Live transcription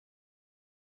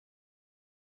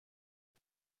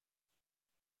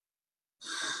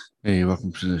Hey,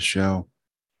 welcome to the show.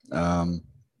 Um,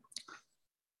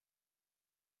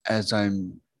 as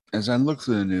I'm as I look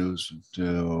through the news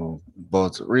to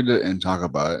both read it and talk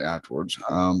about it afterwards,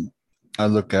 I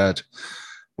look at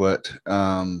what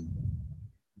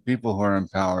people who are in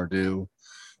power do,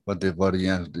 what they vote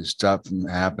against, to stop from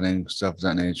happening, stuff of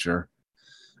that nature,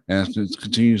 and it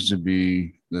continues to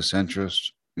be the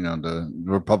centrist, the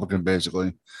Republican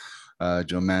basically.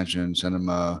 Joe Manchin,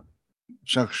 Sinema,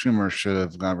 Chuck Schumer should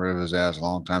have got rid of his ass a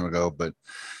long time ago, but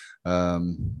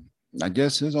Um, I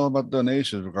guess it's all about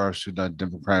donations in regards to the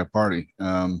Democratic Party.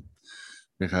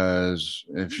 Because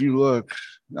if you look,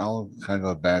 I'll kind of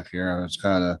go back here. I was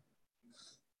kind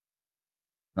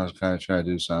of trying to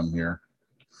do something here.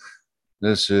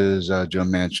 This is Joe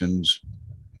Manchin's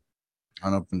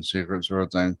unopened secret sort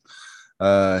of thing.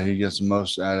 He gets the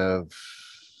most out of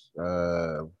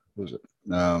what was it?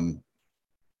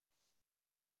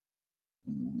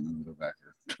 Go back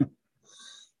here.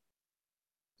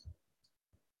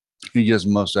 He gets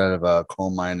most out of coal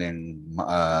mining,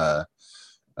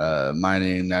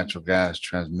 mining, natural gas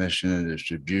transmission and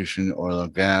distribution, oil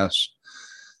and gas,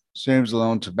 saves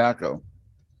alone tobacco.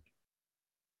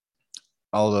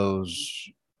 All those,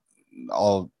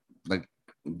 all like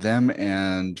them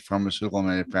and pharmaceutical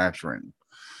manufacturing.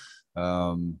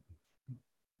 Um,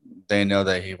 they know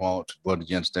that he won't vote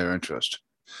against their interest.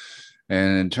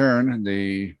 And in turn,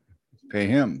 they pay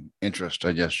him interest,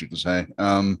 I guess you could say.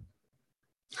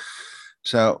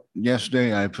 So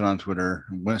yesterday I put on Twitter,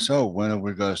 when are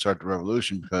we going to start the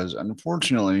revolution? Because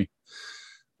unfortunately,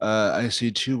 I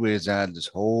see two ways out of this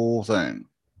whole thing,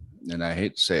 and I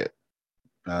hate to say it.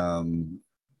 Um,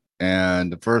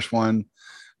 and the first one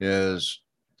is,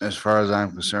 as far as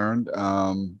I'm concerned,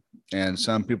 and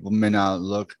some people may not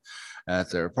look at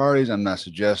third parties. I'm not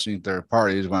suggesting third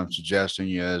parties. What I'm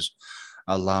suggesting is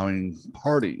allowing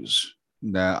parties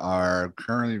that are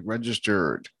currently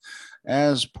registered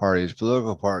as parties,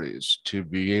 political parties, to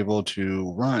be able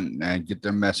to run and get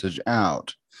their message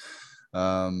out.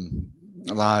 Um,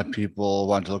 a lot of people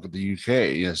want to look at the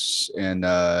UK, yes, and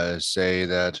say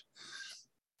that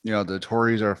the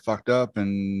Tories are fucked up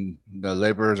and the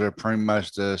Laborers are pretty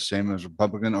much the same as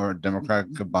Republican or Democrat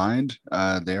combined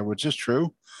there, which is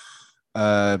true.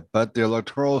 But the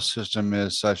electoral system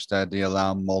is such that they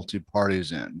allow multi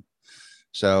parties in.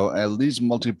 So at least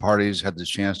multi parties had the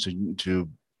chance to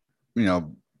you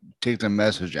know take the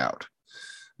message out,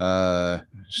 uh,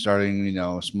 starting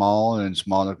small and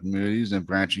smaller communities and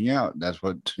branching out. That's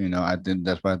what I think.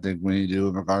 That's what I think we need to do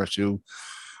in regards to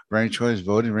ranked choice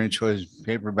voting, ranked choice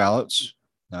paper ballots,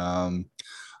 um,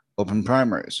 open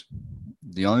primaries.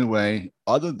 The only way,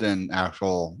 other than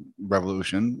actual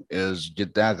revolution, is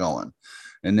get that going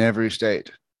in every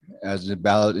state as a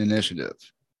ballot initiative.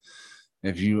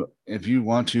 If you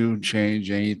want to change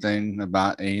anything, then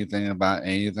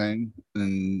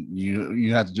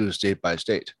you have to do it state by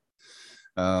state.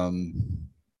 Um,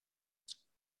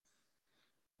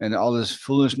 and all this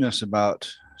foolishness about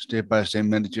state by state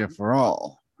Medicare for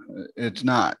all, it's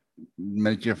not.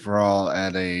 Medicare for all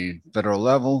at a federal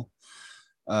level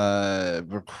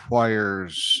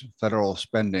requires federal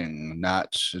spending,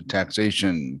 not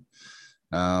taxation.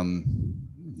 Um,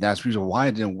 that's the reason why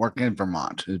it didn't work in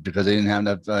Vermont, is because they didn't have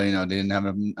enough. They didn't have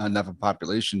enough of a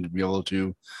population to be able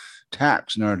to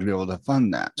tax in order to be able to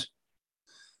fund that.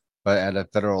 But at a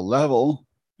federal level,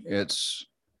 it's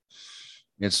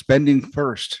it's spending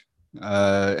first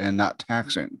and not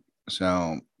taxing.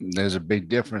 So there's a big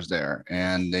difference there,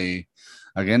 and they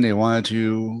wanted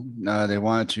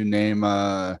to name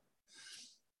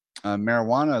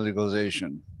marijuana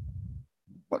legalization.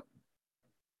 But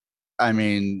I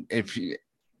mean, if you,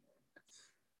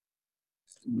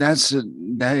 that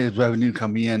is revenue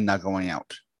coming in, not going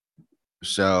out.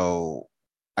 So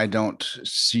I don't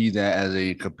see that as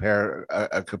a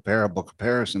comparable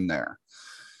comparison there.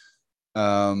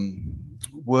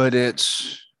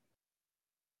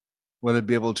 Would it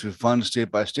be able to fund state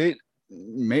by state?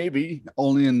 Maybe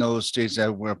only in those states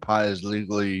that where pot is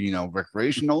legally,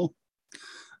 recreational.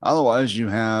 Otherwise, you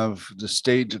have the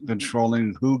state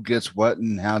controlling who gets what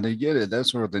and how they get it. That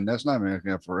sort of thing. That's not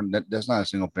American for that's not a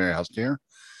single payer healthcare.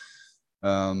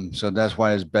 So that's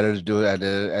why it's better to do it at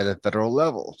a federal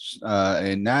level,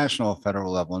 a national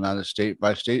federal level, not a state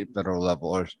by state federal level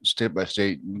or state by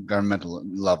state governmental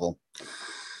level.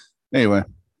 Anyway,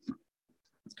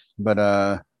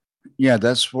 but yeah,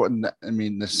 that's what I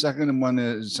mean. The second one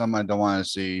is something I don't want to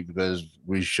see because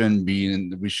we shouldn't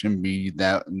be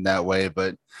that way,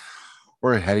 but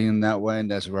we're heading in that way, and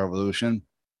that's a revolution.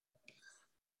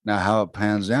 Now, how it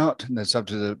pans out, that's up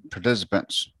to the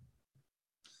participants.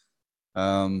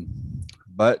 Um,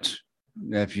 but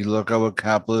If you look at what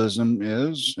capitalism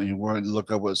is, and you want to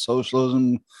look at what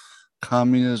socialism,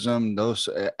 communism, those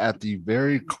at the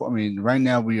very, I mean, right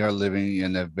now we are living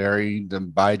in a very,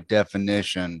 by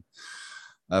definition,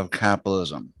 of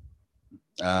capitalism,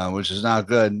 which is not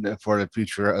good for the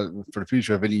future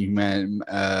of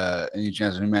any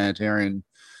chance of humanitarian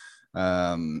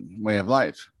way of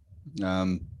life.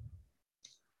 Um,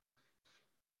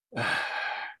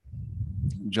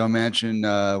 Joe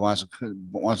Manchin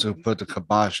wants to put the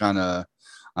kibosh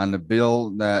on the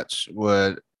bill that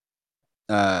would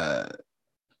uh,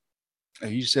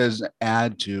 he says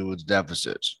add to its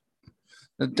deficits.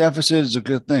 The deficit is a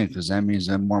good thing because that means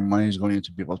that more money is going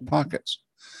into people's pockets.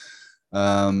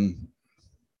 Um,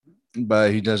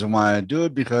 but he doesn't want to do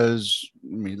it because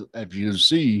I mean, if you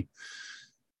see,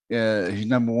 he's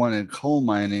number one in coal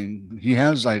mining. He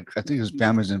has like I think his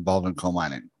family's involved in coal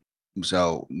mining,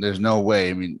 so there's no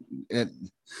way. I mean,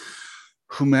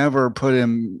 whomever put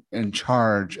him in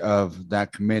charge of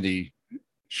that committee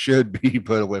should be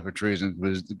put away for treason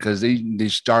because they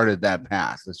started that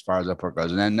path as far as that part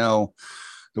goes. And I know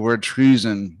the word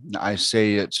treason, I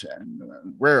say it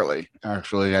rarely.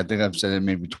 Actually, I think I've said it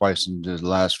maybe twice in the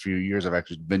last few years. I've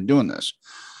actually been doing this,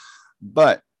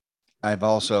 but I've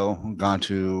also gone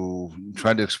to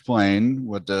try to explain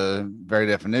what the very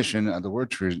definition of the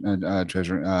word treasonous.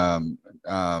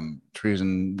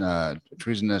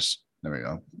 There we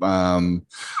go.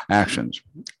 Actions,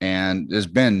 and there's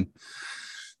been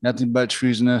nothing but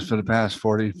treasonous for the past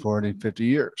 50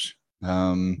 years.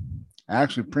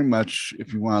 Actually, pretty much,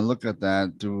 if you want to look at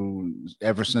that, through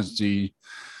ever since the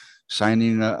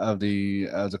signing of the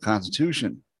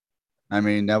Constitution. I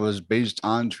mean, that was based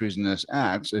on treasonous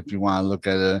acts. If you want to look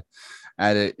at it,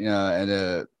 at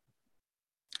a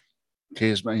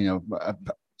case,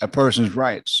 a person's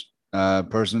rights, a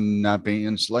person not being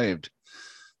enslaved,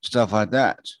 stuff like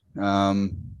that.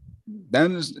 Um,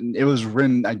 then it was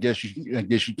written. I guess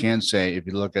you can say if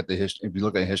you look at the history, if you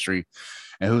look at history,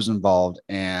 and who's involved,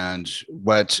 and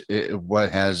what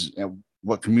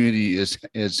community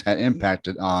is had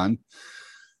impacted on.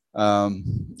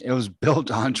 It was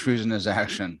built on treasonous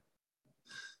action.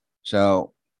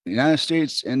 So the United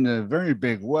States, in a very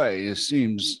big way, it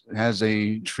seems, has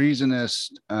a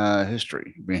treasonous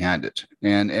history behind it,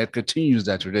 and it continues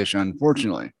that tradition,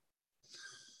 unfortunately.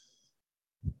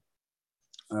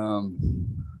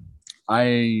 Um,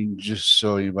 I just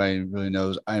so anybody really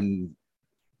knows, I'm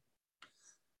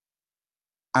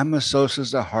a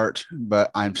socialist at heart,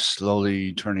 but I'm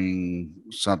slowly turning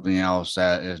something else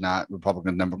that is not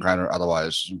Republican, Democrat, or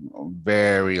otherwise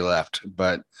very left.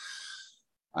 But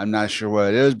I'm not sure what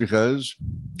it is because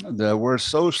the word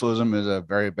socialism is a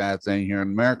very bad thing here in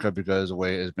America because the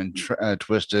way it's been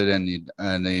twisted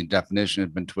and the definition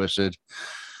has been twisted,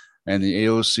 and the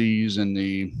AOCs and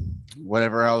the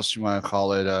whatever else you want to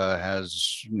call it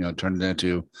has turned it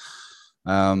into.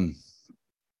 Um,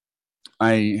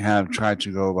 I have tried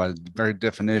to go by the very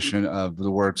definition of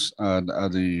the word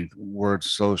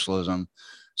socialism.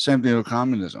 Same thing with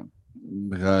communism,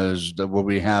 because what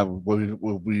we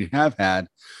have had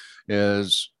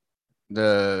is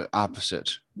the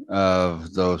opposite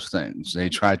of those things. They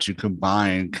try to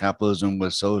combine capitalism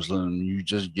with socialism. You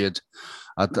just get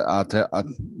we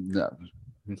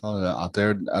call it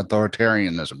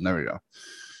authoritarianism. There we go.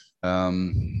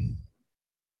 Um,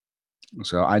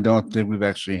 so I don't think we've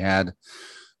actually had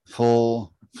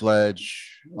full fledged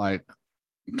like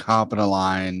top of the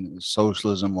line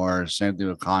socialism or same thing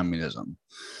with communism.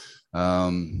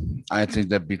 I think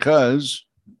that because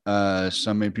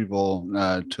so many people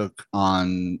took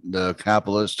on the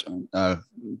capitalist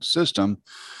system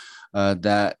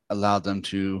that allowed them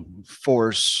to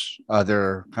force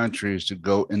other countries to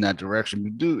go in that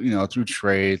direction, through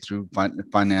trade, through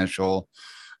financial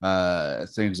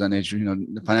things of that nature,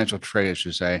 the financial trade, I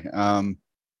should say.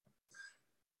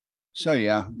 So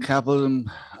yeah, capitalism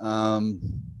um,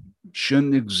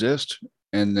 shouldn't exist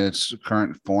in its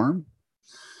current form.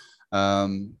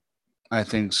 Um, I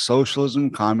think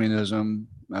socialism, communism,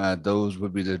 those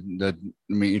would be the.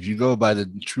 I mean, if you go by the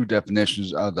true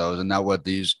definitions of those, and not what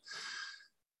these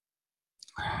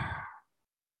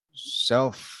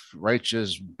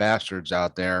self-righteous bastards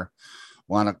out there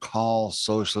want to call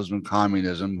socialism and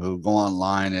communism, who go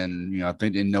online and I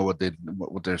think they know what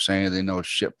they're saying. They know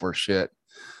shit for shit.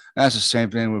 That's the same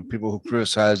thing with people who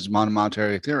criticize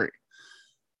monetary theory.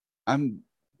 I'm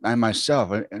I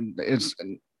myself, and it's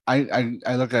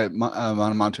I look at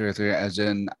monetary theory as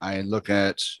in I look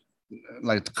at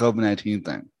like the COVID-19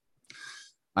 thing.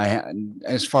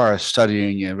 as far as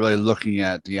studying and really looking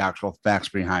at the actual facts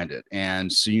behind it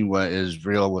and seeing what is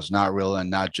real, what's not real, and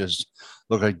not just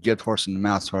look at gift horse in the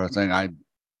mouth sort of thing. I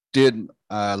did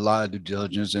a lot of due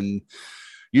diligence, and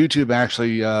YouTube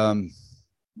actually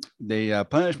they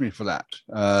punished me for that.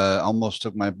 Almost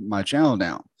took my channel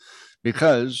down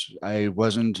because I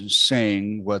wasn't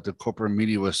saying what the corporate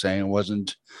media was saying.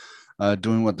 Wasn't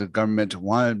doing what the government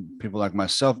wanted people like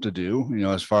myself to do,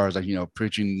 as far as like,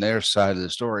 preaching their side of the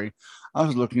story. I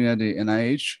was looking at the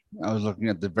NIH. I was looking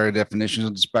at the very definitions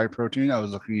of the spike protein. I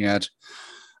was looking at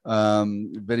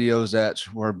videos that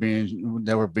were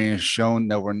being shown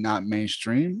that were not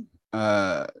mainstream.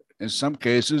 In some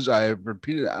cases, I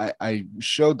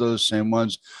showed those same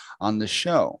ones on the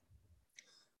show.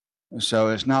 So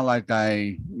it's not like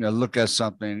I look at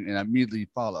something and immediately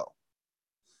follow.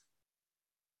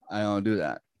 I don't do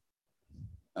that.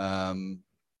 Um,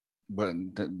 but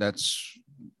that's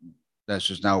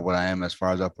just not what I am as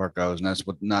far as that part goes, and that's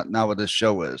what not what this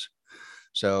show is.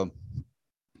 So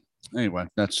anyway,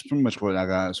 that's pretty much what I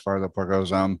got as far as that part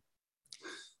goes.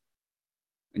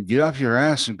 Get off your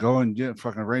ass and go and get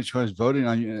fucking ranked choice voting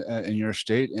on you in your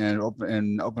state and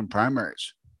open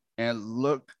primaries, and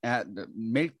look at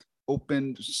make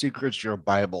open secrets your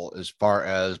Bible as far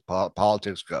as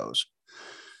politics goes.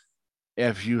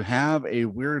 If you have a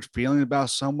weird feeling about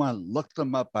someone, look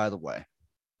them up. By the way,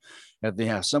 if they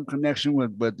have some connection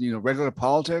with regular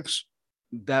politics,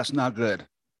 that's not good.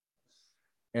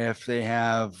 If they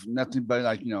have nothing but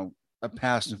like a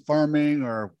past in farming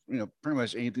or pretty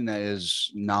much anything that is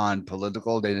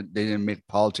non-political, they didn't make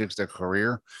politics their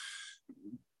career.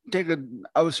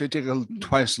 I would say take a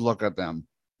twice look at them.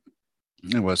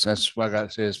 Anyways, that's what I got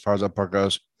to say as far as that part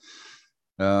goes.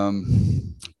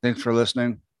 Thanks for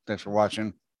listening. Thanks for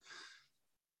watching.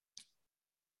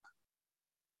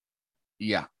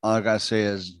 Yeah, all I gotta say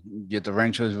is get the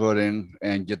ranked choice voting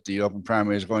and get the open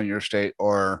primaries going in your state,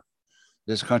 or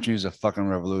this country is a fucking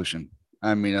revolution.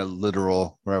 I mean, a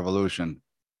literal revolution.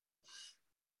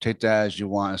 Take that as you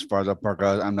want as far as that part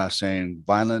goes. I'm not saying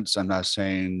violence. I'm not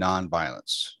saying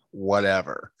non-violence.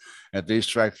 Whatever. If they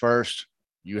strike first,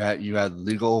 you have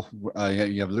legal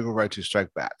right to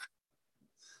strike back.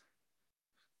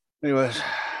 Anyways,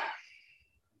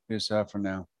 peace out for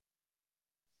now.